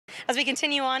As we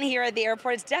continue on here at the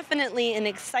airport, it's definitely an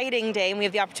exciting day, and we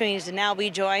have the opportunity to now be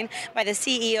joined by the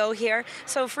CEO here.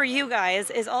 So for you guys,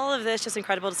 is all of this just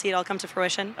incredible to see it all come to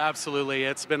fruition? Absolutely.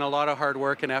 It's been a lot of hard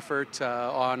work and effort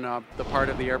on the part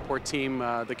of the airport team,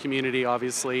 the community,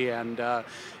 obviously, and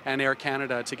Air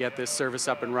Canada to get this service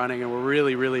up and running. And we're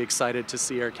really, really excited to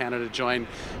see Air Canada join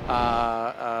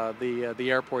the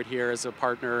airport here as a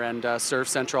partner and serve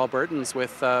Central Albertans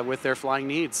with their flying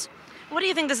needs. What do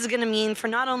you think this is going to mean for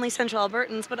not only Central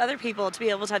Albertans, but other people to be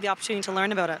able to have the opportunity to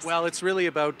learn about us? Well, it's really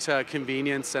about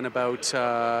convenience and about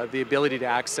the ability to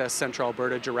access Central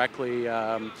Alberta directly.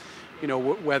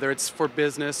 Whether it's for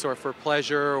business or for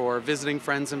pleasure or visiting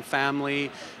friends and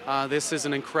family, this is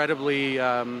an incredibly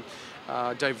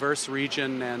diverse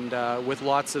region and with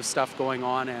lots of stuff going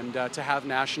on, and to have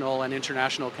national and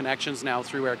international connections now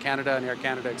through Air Canada and Air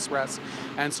Canada Express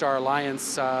and Star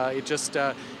Alliance,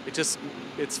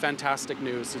 it's fantastic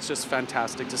news. It's just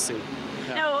fantastic to see.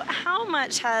 Yeah. Now, how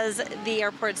much has the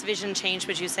airport's vision changed,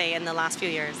 would you say, in the last few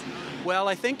years? Well,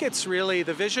 I think it's really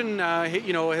the vision.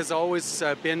 Has always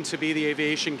been to be the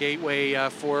aviation gateway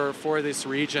for this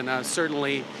region.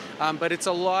 Certainly, but it's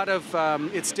a lot of.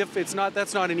 It's not.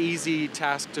 That's not an easy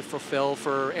task to fulfill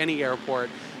for any airport.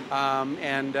 We've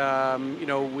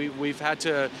had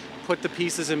to put the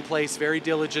pieces in place very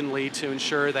diligently to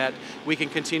ensure that we can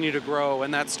continue to grow,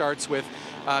 and that starts with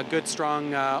good,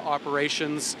 strong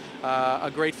operations,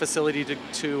 a great facility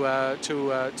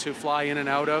to fly in and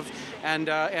out of,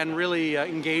 and really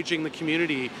engaging the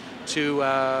community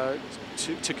to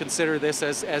consider this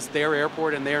as their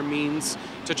airport and their means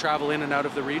to travel in and out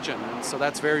of the region. And so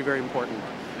that's very, very important.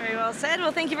 Very well said.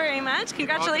 Well, thank you very much.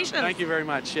 Congratulations. Thank you very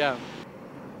much. Yeah.